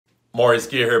Maurice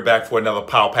here back for another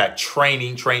Power Pack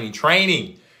training.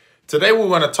 Today we're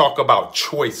going to talk about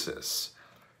choices.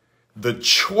 The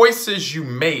choices you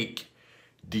make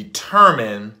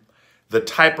determine the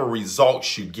type of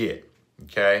results you get.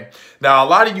 Okay. Now, a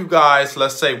lot of you guys,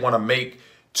 let's say, want to make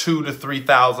 $2,000 to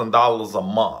 $3,000 a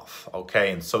month,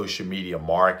 okay, in social media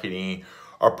marketing,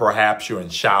 or perhaps you're in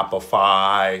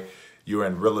Shopify, you're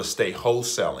in real estate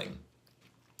wholesaling.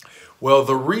 Well,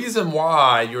 the reason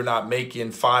why you're not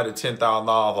making $5,000 to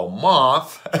 $10,000 a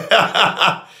month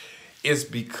is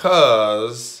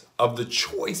because of the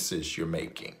choices you're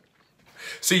making.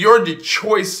 So your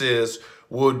choices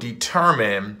will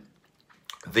determine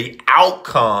the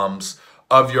outcomes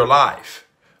of your life.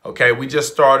 Okay, we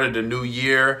just started a new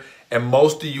year, and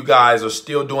most of you guys are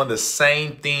still doing the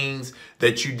same things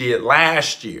that you did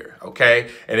last year, okay?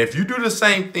 And if you do the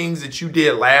same things that you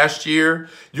did last year,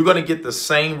 you're going to get the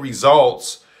same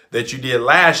results that you did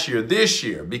last year this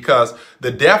year, because the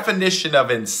definition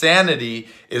of insanity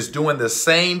is doing the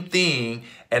same thing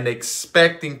and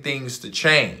expecting things to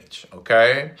change,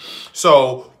 okay?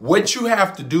 So what you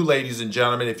have to do, ladies and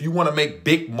gentlemen, if you want to make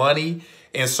big money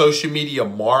in social media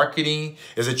marketing,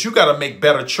 is that you got to make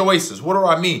better choices. What do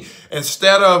I mean?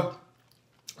 Instead of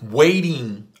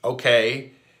waiting,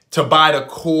 okay, to buy the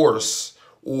course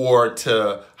or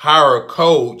to hire a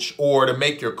coach or to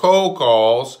make your cold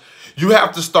calls, you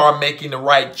have to start making the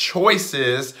right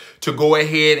choices to go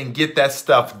ahead and get that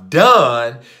stuff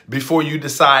done before you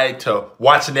decide to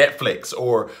watch Netflix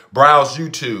or browse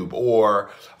YouTube or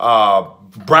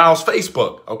browse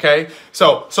Facebook, okay?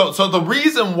 So the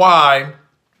reason why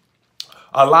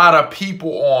a lot of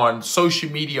people on social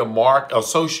media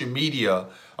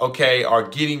okay, are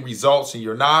getting results and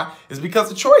you're not, is because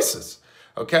of choices,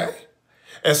 okay?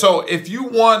 And so if you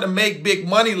want to make big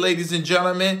money, ladies and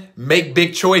gentlemen, make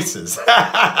big choices. What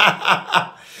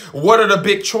are the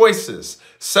big choices?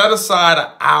 Set aside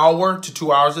an hour to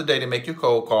 2 hours a day to make your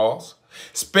cold calls.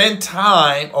 Spend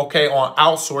time, okay, on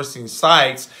outsourcing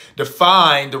sites to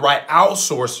find the right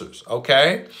outsourcers,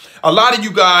 okay? A lot of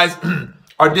you guys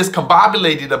are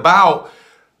discombobulated about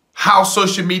how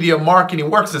social media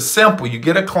marketing works. It's simple. You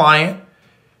get a client,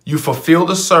 you fulfill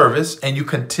the service, and you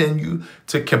continue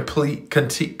to continue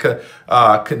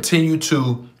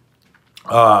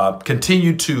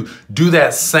to do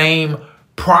that same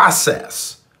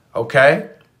process. Okay?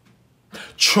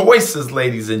 Choices,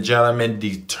 ladies and gentlemen,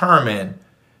 determine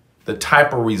the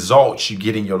type of results you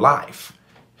get in your life.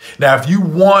 Now, if you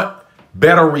want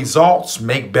better results,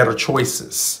 make better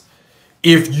choices.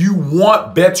 If you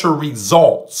want better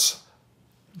results,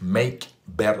 make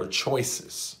better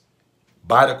choices.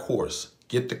 Buy the course,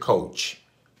 get the coach,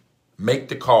 make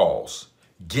the calls,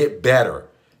 get better,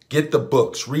 get the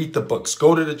books, read the books,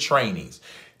 go to the trainings.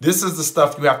 This is the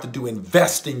stuff you have to do.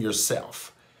 Invest in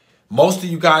yourself. Most of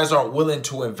you guys aren't willing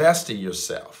to invest in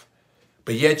yourself,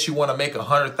 but yet you want to make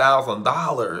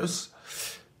 $100,000,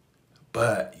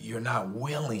 but you're not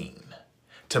willing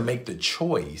to make the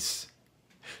choice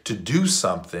to do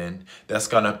something that's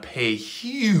going to pay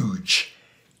huge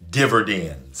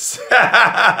dividends.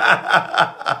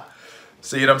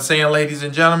 See what I'm saying, ladies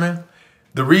and gentlemen?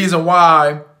 The reason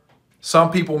why some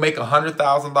people make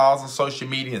 $100,000 on social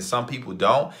media and some people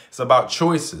don't, it's about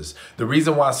choices. The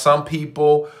reason why some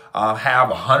people have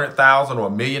 $100,000 or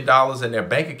 $1 million in their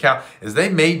bank account is they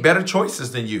made better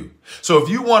choices than you. So if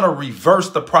you want to reverse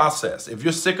the process, if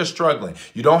you're sick of struggling,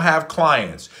 you don't have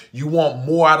clients, you want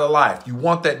more out of life, you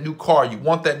want that new car, you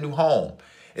want that new home,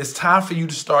 it's time for you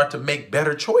to start to make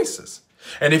better choices.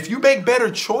 And if you make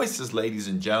better choices, ladies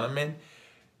and gentlemen,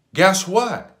 guess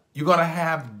what? You're going to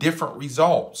have different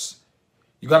results.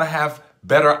 You're going to have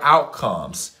better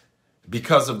outcomes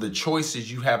because of the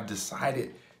choices you have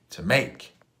decided to make.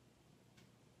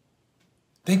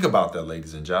 Think about that,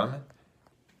 ladies and gentlemen.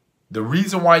 The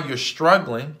reason why you're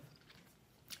struggling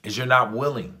is you're not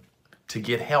willing to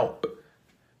get help.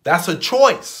 That's a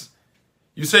choice.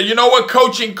 You say, you know what,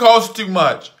 coaching costs too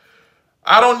much.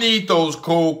 I don't need those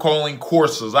cold calling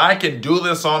courses. I can do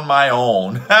this on my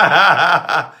own.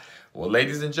 Well,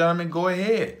 ladies and gentlemen, go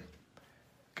ahead.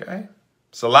 Okay?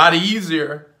 It's a lot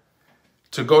easier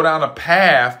to go down a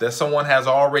path that someone has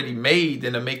already made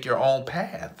than to make your own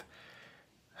path.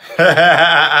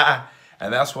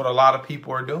 And that's what a lot of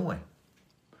people are doing.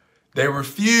 They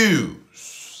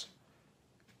refuse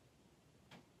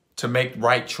to make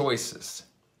right choices.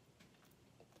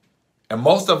 And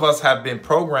most of us have been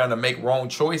programmed to make wrong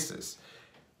choices.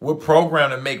 We're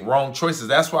programmed to make wrong choices.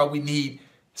 That's why we need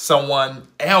someone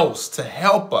else to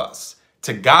help us,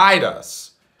 to guide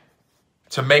us,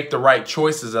 to make the right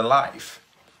choices in life.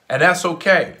 And that's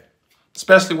okay,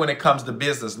 especially when it comes to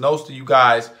business. Most of you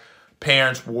guys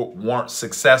parents weren't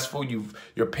successful.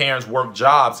 Your parents worked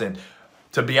jobs. And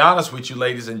to be honest with you,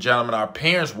 ladies and gentlemen, our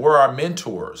parents were our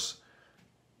mentors.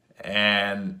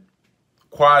 And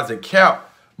quite as it kept,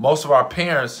 most of our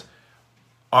parents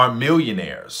are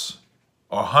millionaires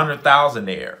or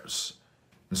 100,000aires.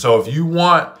 And so if you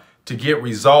want to get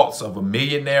results of a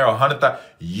millionaire or 100,000,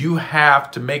 you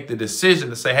have to make the decision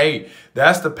to say, hey,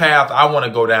 that's the path I want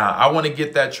to go down. I want to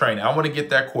get that training. I want to get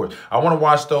that course. I want to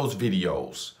watch those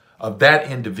videos of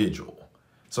that individual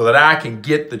so that I can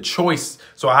get the choice,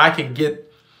 so I can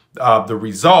get the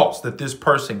results that this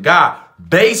person got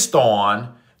based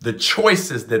on the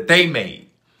choices that they made.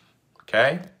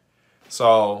 Okay?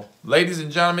 So, ladies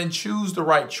and gentlemen, choose the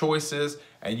right choices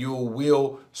and you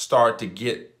will start to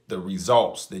get the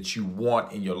results that you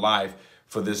want in your life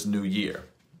for this new year.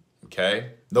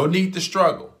 Okay? No need to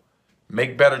struggle.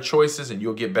 Make better choices and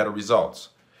you'll get better results.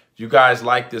 If you guys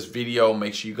like this video,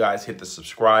 make sure you guys hit the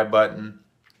subscribe button.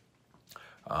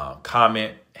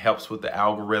 Comment helps with the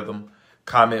algorithm.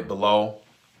 Comment below.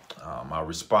 I'll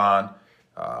respond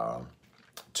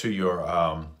to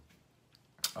your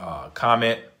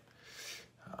comment.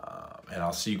 And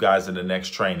I'll see you guys in the next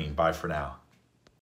training. Bye for now.